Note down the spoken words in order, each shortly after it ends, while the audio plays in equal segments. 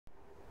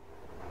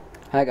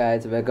Hi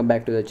guys, welcome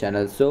back to the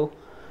channel. So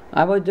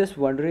I was just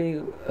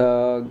wondering,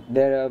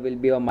 there will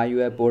be a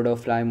MyUI port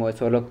of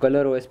FlymeOS or a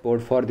ColorOS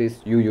port for this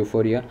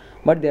Yuphoria,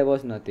 but there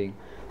was nothing.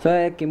 So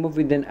I came up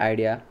with an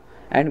idea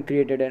and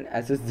created an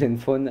ASUS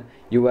Zenfone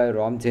UI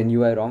ROM, Zen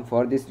UI ROM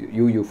for this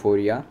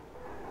Yuphoria.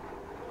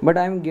 But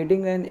I'm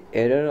getting an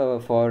error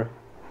for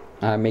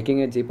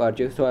making a zip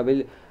archive. So I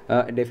will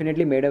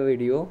definitely made a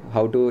video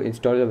how to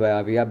install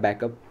via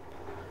backup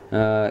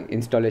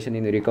installation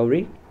in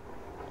recovery.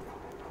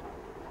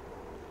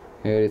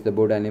 Here is the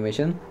boot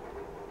animation.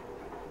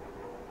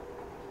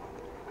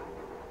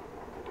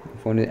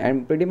 Phone is,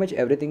 and pretty much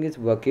everything is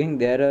working.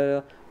 There are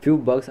a few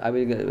bugs. I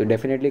will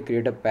definitely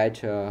create a patch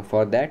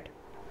for that.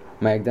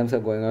 My exams are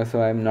going on,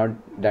 so I'm not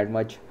that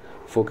much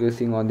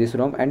focusing on this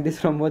ROM. And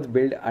this ROM was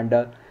built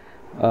under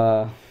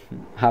uh,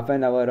 half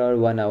an hour or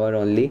 1 hour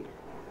only.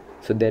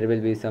 So there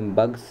will be some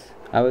bugs.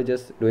 I was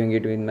just doing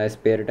it in my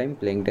spare time,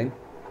 playing time.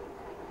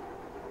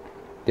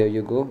 There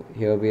you go.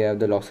 Here we have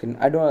the lock screen.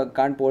 I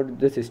can't port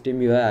the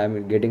system UI.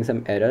 I'm getting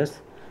some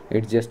errors.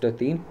 It's just a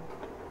theme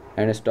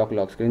and a stock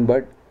lock screen.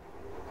 But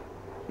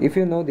if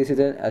you know, this is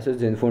an ASUS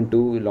Zenfone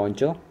 2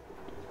 launcher.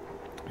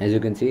 As you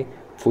can see,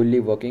 fully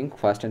working,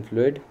 fast and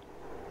fluid.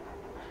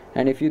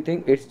 And if you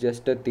think it's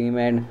just a theme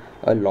and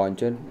a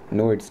launcher,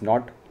 no, it's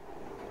not.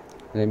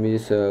 Let me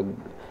just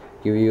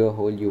give you a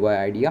whole UI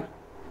idea.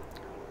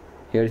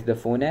 Here's the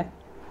phone app,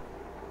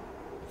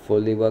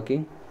 fully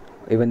working.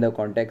 Even the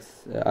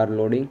contacts are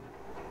loading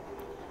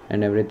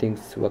and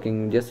everything's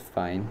working just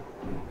fine.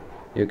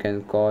 You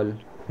can call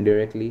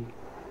directly.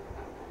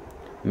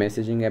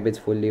 Messaging app is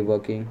fully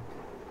working.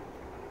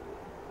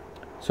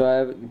 So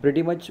I've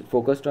pretty much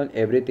focused on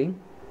everything,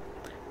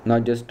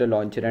 not just a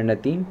launcher and a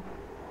theme,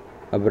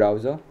 a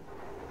browser.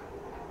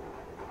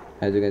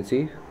 As you can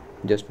see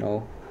just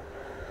now.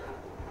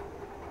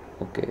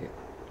 Okay.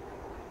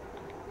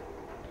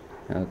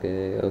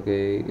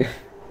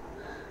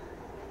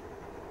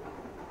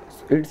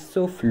 It's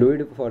so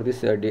fluid for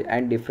this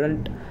and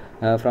different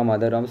from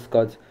other ROMs,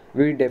 because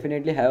we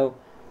definitely have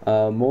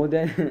more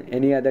than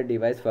any other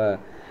device for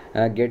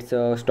gets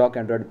a stock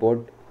Android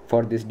port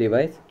for this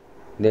device.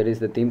 There is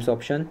the themes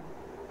option,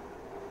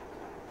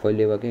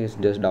 fully working. It's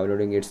just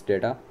downloading its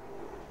data.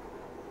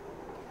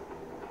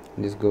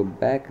 Just go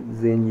back,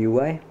 Zen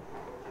UI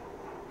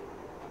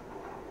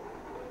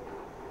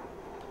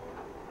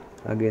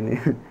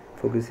again.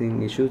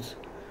 Focusing issues,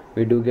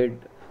 we do get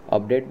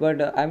update,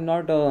 but I'm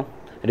not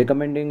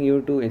recommending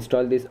you to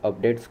install these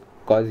updates,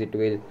 cause it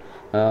will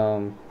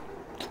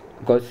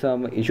cause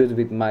some issues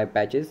with my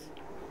patches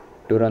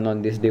to run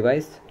on this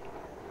device.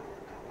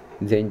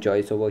 Zen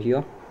choice over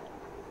here.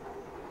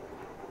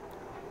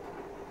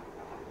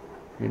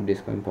 It is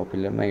becoming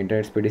popular. My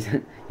internet speed is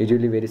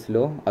usually very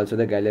slow. Also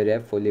the gallery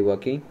app fully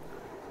working.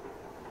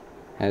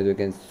 As you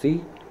can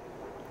see,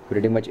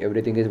 pretty much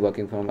everything is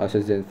working from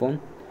ASUS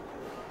Zenfone.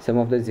 Some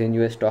of the Zen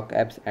UI stock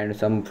apps and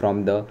some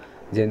from the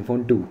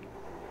Zenfone 2.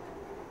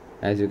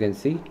 As you can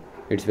see,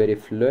 it's very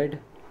fluid.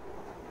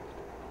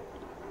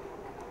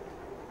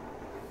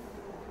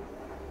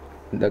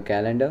 The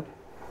calendar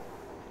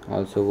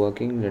also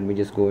working. Let me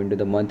just go into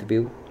the month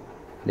view.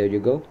 There you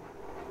go.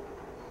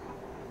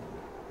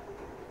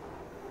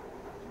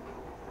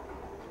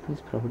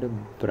 Let's probably the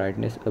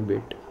brightness a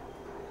bit.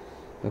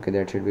 Okay,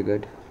 that should be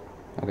good.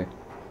 Okay.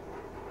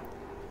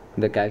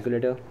 The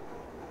calculator,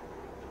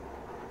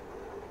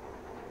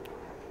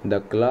 the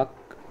clock,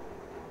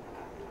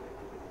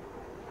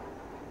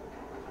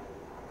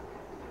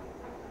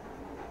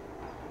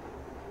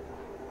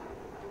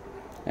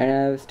 and I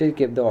have still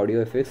kept the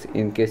audio effects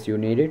in case you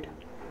need it,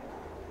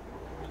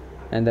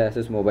 and the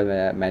ASUS mobile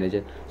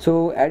manager.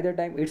 So at the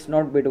time it's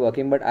not bit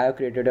working, but I have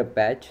created a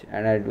patch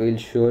and I will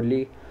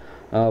surely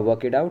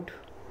work it out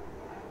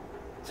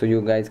so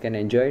you guys can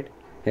enjoy it.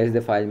 Here's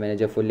the file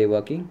manager fully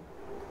working.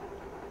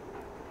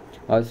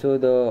 Also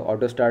the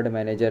auto start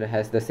manager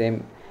has the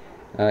same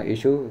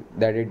issue,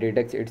 that it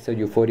detects it's a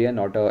Yuphoria,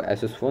 not a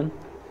ASUS phone.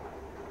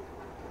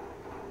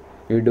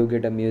 You do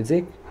get a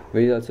music,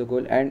 which is also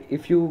cool. And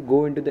if you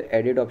go into the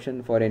edit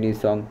option for any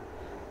song,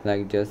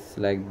 like just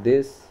like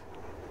this,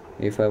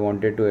 if I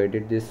wanted to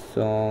edit this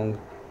song,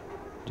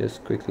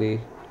 just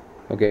quickly,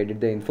 okay, edit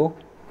the info,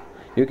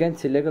 you can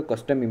select a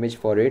custom image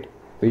for it,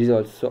 which is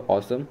also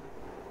awesome.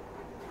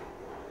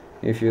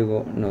 If you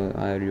go, no,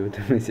 I reviewed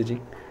the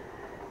messaging.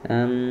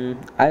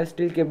 I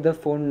still kept the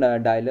phone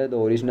dialer, the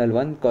original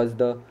one, cause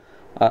the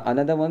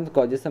another one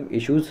causes some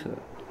issues,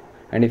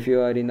 and if you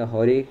are in a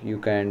hurry you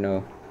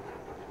can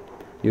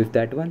use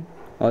that one.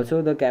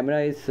 Also the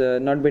camera is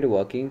not bit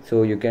working,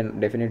 so you can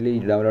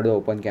definitely download the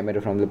open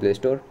camera from the Play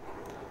Store.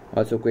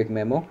 Also quick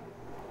memo,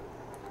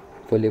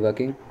 fully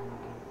working.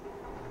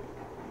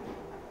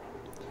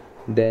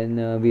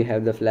 Then we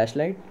have the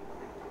flashlight,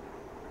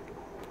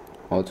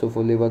 also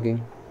fully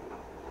working.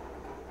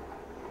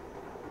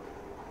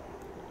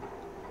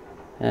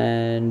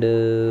 And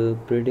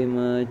pretty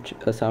much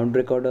a sound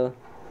recorder.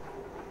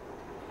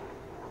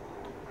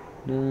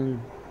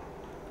 Then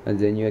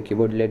your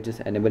keyboard, let's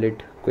just enable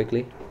it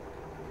quickly.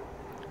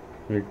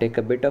 It will take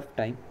a bit of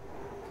time.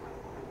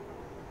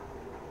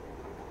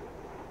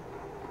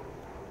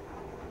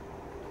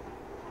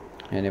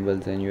 enable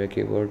Zenui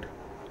keyboard.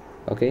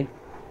 Okay,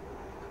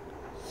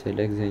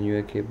 select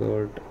Zenui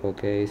keyboard.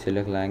 Okay,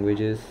 select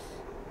languages,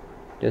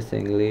 just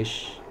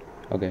English.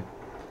 Okay,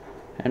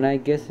 and I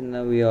guess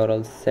now we are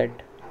all set.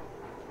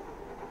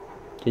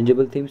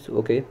 Changeable themes.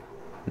 Okay,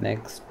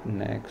 next.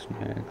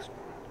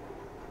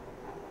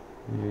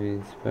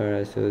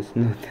 Inspire ASUS.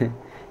 Nothing.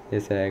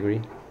 Yes, I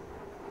agree.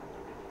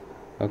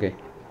 Okay,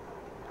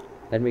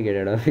 let me get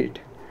out of it.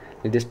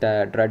 You just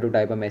try to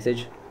type a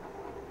message.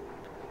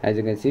 As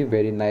you can see,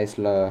 very nice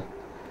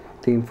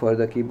theme for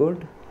the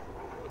keyboard,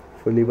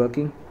 fully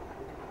working.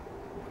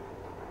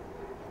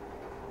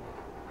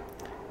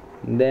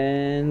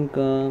 Then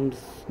comes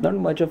not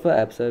much of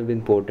apps have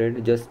been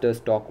ported, just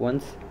stock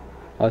ones.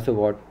 Also,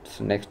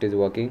 what's next is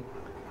working.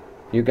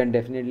 You can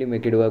definitely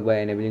make it work by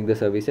enabling the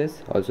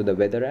services, also the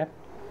weather app.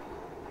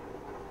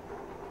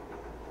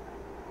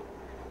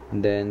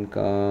 Then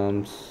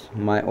comes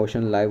my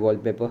ocean live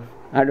wallpaper.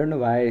 I don't know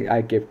why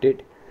I kept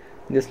it,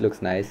 this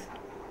looks nice.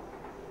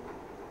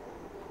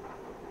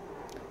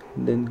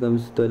 Then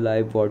comes the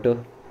live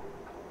water.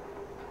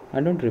 I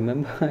don't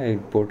remember I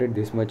imported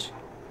this much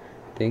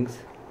things.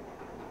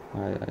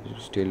 I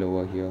still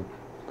over here.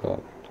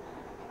 God.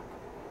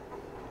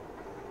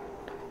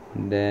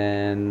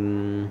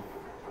 Then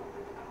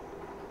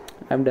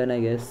I'm done, I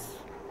guess.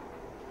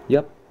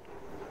 Yep,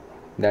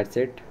 that's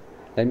it.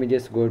 Let me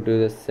just go to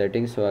the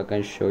settings so I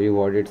can show you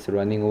what it's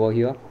running over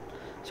here.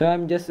 So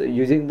I'm just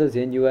using the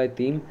Zen UI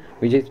theme,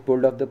 which is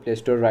pulled off the Play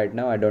Store right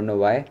now. I don't know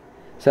why.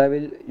 So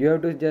you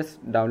have to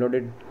just download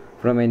it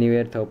from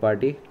anywhere, third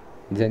party.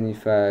 Zen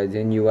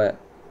UI,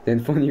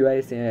 Zenfone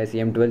UI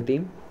CM12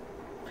 theme,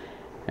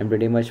 and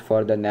pretty much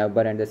for the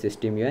navbar and the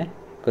system UI,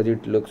 because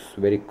it looks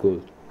very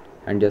cool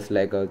and just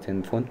like a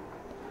Zenfone.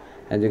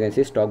 As you can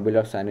see, stock build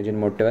of Cyanogen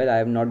Mode 12. I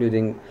am not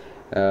using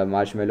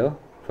Marshmallow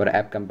for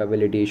app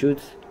compatibility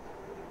issues,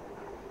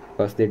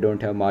 because they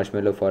don't have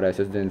Marshmallow for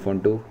ASUS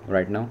Zenfone 2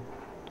 right now.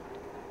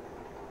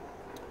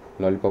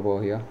 Lollipop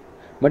over here.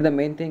 But the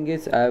main thing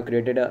is I have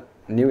created a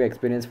new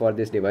experience for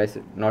this device,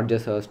 not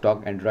just a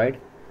stock Android,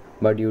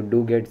 but you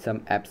do get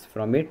some apps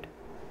from it.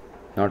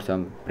 Not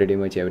some, pretty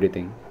much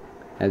everything.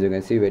 As you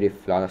can see, very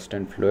fast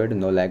and fluid,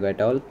 no lag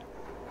at all.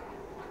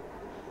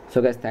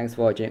 So guys, thanks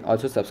for watching.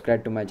 Also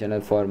subscribe to my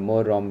channel for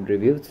more ROM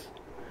reviews,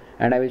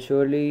 and I will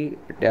surely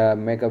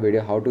make a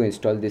video how to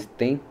install this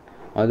thing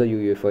on the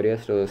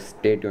Yuphoria, so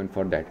stay tuned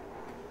for that.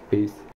 Peace.